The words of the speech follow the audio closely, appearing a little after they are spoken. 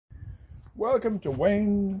Welcome to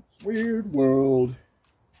Wayne's Weird World.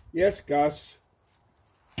 Yes, Gus.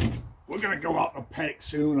 We're going to go out in a paddock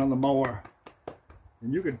soon on the mower.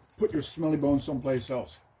 And you can put your smelly bones someplace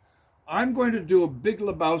else. I'm going to do a Big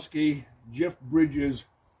Lebowski, Jeff Bridges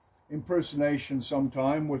impersonation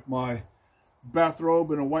sometime with my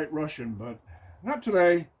bathrobe and a white Russian, but not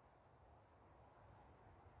today.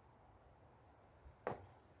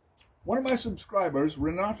 One of my subscribers,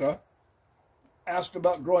 Renata, asked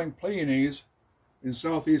about growing peonies in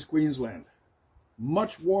southeast Queensland.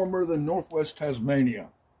 Much warmer than northwest Tasmania.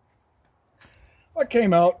 I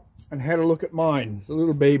came out and had a look at mine, the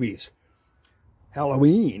little babies.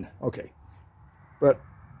 Halloween, okay. But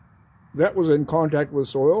that was in contact with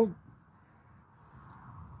soil.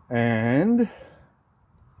 And,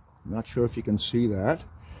 I'm not sure if you can see that,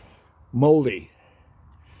 moldy.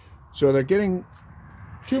 So they're getting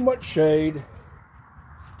too much shade,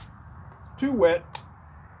 too wet.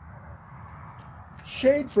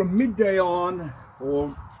 Shade from midday on,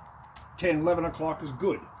 or 10, 11 o'clock is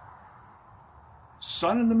good.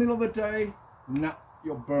 Sun in the middle of the day, nah,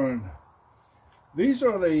 you'll burn. These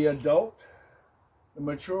are the adult, the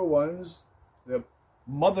mature ones, the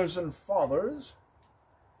mothers and fathers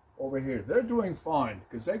over here. They're doing fine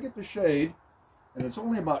because they get the shade, and it's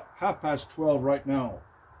only about 12:30 right now.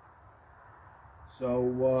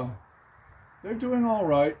 So they're doing all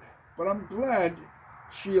right, but I'm glad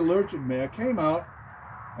she alerted me. I came out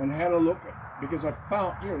and had a look because I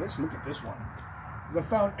found, here, let's look at this one. Because I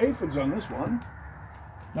found aphids on this one.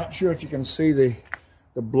 Not sure if you can see the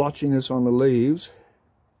blotchiness on the leaves.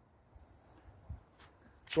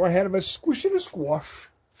 So I had a squish and a squash.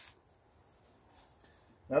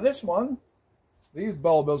 Now this one, these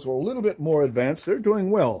bulbils were a little bit more advanced. They're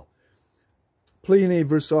doing well. Pleione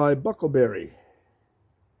Versailles buckleberry.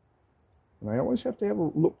 And I always have to have a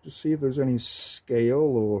look to see if there's any scale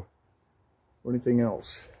or anything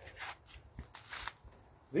else.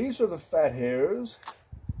 These are the fat hairs.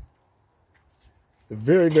 The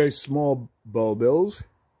very, very small bulbils.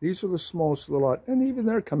 These are the smallest of the lot, and even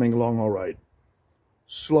they're coming along all right.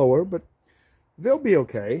 Slower, but they'll be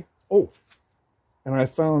okay. Oh, and I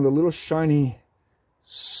found a little shiny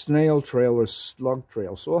snail trail or slug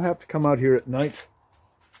trail, so I'll have to come out here at night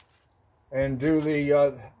and do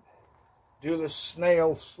the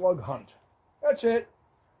snail slug hunt. That's it.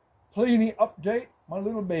 Pleione update, my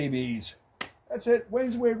little babies. That's it.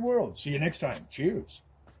 Wayne's Weird World. See you next time. Cheers.